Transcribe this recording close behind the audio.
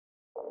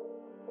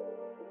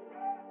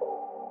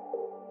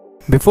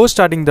Before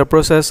starting the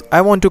process,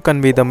 I want to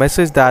convey the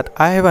message that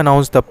I have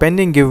announced the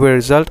pending giveaway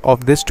result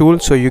of this tool,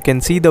 so you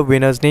can see the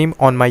winner's name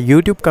on my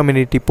YouTube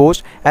community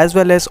post as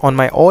well as on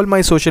all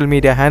my social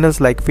media handles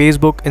like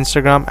Facebook,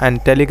 Instagram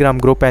and Telegram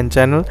group and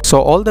channel.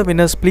 So all the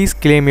winners, please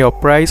claim your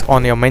prize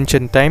on your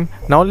mentioned time.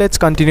 Now let's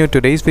continue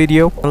today's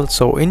video.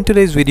 So in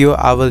today's video,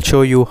 I will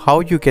show you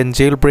how you can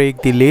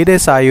jailbreak the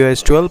latest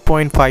iOS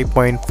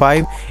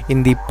 12.5.5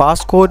 in the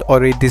passcode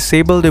or a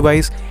disabled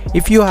device.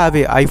 If you have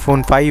a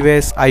iPhone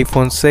 5s,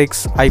 iPhone 6,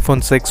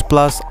 iPhone 6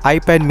 Plus,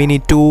 iPad mini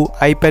 2,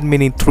 iPad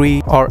mini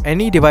 3 or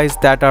any device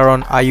that are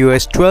on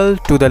iOS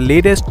 12 to the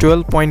latest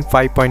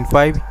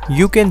 12.5.5,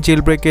 you can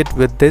jailbreak it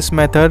with this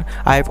method.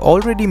 I have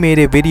already made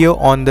a video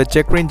on the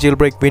Checkra1n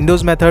Jailbreak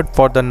Windows method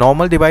for the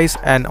normal device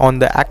and on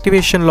the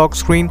activation lock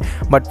screen,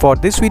 but for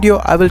this video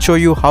I will show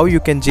you how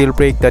you can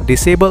jailbreak the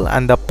disable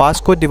and the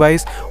passcode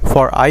device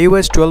for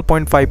iOS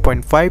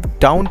 12.5.5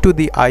 down to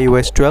the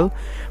iOS 12.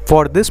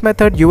 For this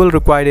method, you will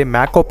require a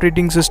Mac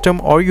operating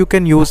system or you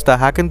can use the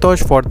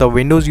Hackintosh for the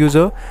Windows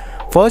user.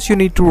 First, you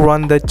need to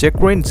run the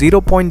Checkra1n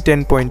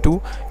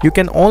 0.10.2. You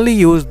can only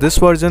use this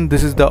version.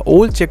 This is the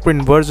old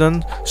Checkra1n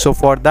version. So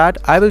for that,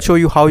 I will show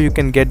you how you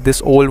can get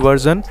this old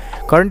version.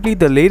 Currently,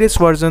 the latest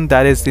version,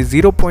 that is the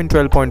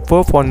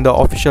 0.12.4 on the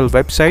official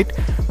website,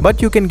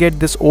 but you can get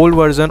this old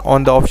version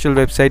on the official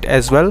website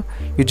as well.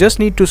 You just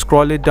need to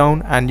scroll it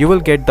down and you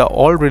will get the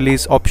all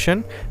release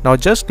option. Now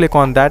just click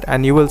on that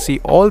and you will see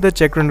all the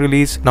Checkra1n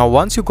release. Now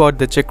once you got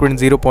the Checkra1n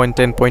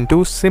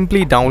 0.10.2,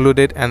 simply download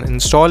it and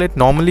install it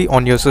normally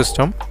on your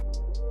system.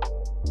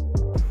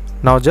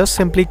 Now just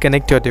simply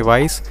connect your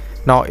device.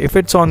 Now if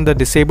it's on the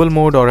disable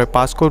mode or a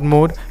passcode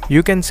mode,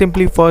 you can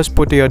simply first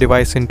put your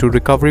device into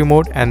recovery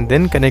mode and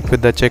then connect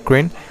with the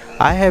Checkra1n.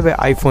 I have an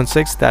iPhone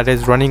 6 that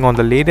is running on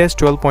the latest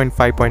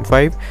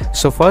 12.5.5,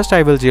 so first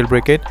I will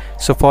jailbreak it.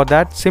 So for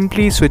that,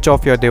 simply switch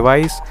off your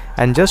device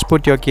and just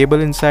put your cable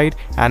inside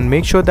and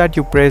make sure that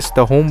you press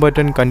the home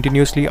button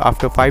continuously.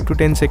 After 5 to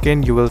 10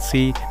 seconds, you will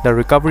see the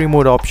recovery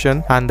mode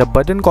option, and the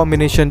button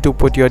combination to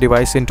put your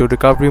device into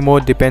recovery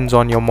mode depends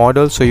on your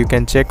model, so you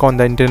can check on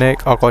the internet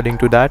according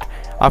to that.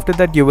 After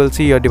that, you will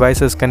see your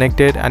device is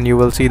connected and you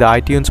will see the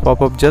iTunes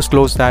pop-up. Just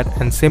close that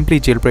and simply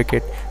jailbreak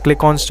it.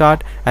 Click on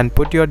start and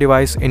put your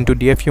device into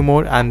DFU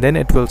mode and then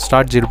it will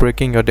start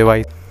jailbreaking your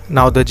device.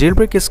 Now the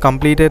jailbreak is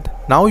completed.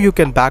 Now you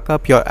can back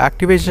up your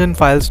activation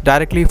files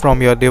directly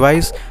from your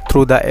device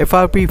through the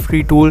FRP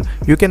free tool.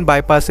 You can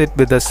bypass it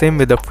with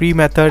the free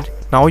method.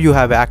 Now you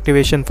have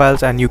activation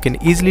files and you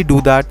can easily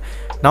do that.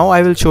 Now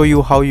I will show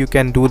you how you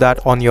can do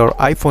that on your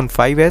iPhone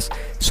 5s.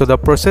 So the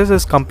process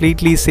is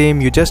completely same.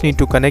 You just need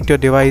to connect your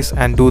device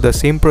and do the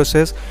same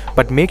process,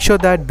 but make sure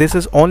that this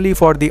is only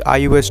for the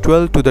iOS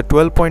 12 to the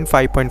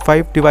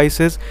 12.5.5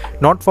 devices,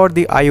 not for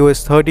the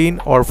iOS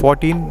 13 or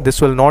 14.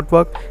 This will not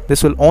work.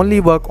 This will only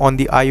work on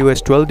the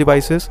iOS 12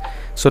 devices.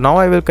 So now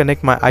I will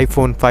connect my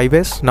iPhone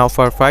 5s. Now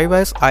for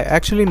 5s, I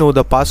actually know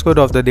the passcode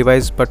of the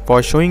device, but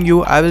for showing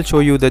you, I will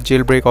show you the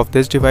jailbreak of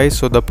this device.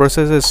 So the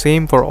process is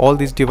same for all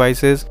these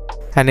devices.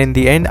 And in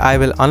the end, I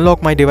will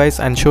unlock my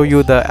device and show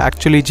you the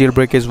actually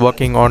jailbreak is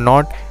working or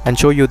not and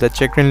show you the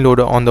Checkra1n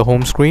loader on the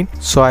home screen.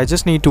 So I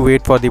just need to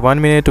wait for the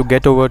 1 minute to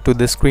get over to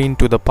this screen,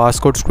 to the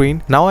passcode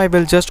screen. Now I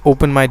will just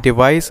open my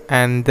device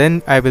and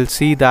then I will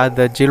see that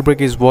the jailbreak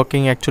is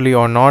working actually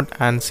or not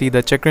and see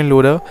the Checkra1n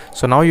loader.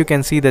 So now you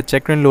can see the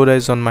Checkra1n loader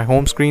is on my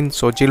home screen.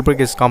 So jailbreak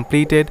is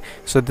completed.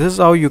 So this is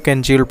how you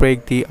can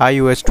jailbreak the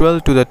iOS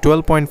 12 to the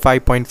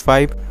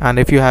 12.5.5. And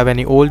if you have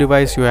any old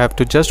device, you have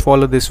to just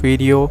follow this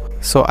video.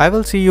 So I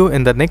will see you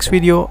in the next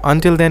video.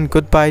 Until then,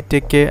 goodbye,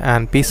 take care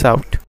and peace out.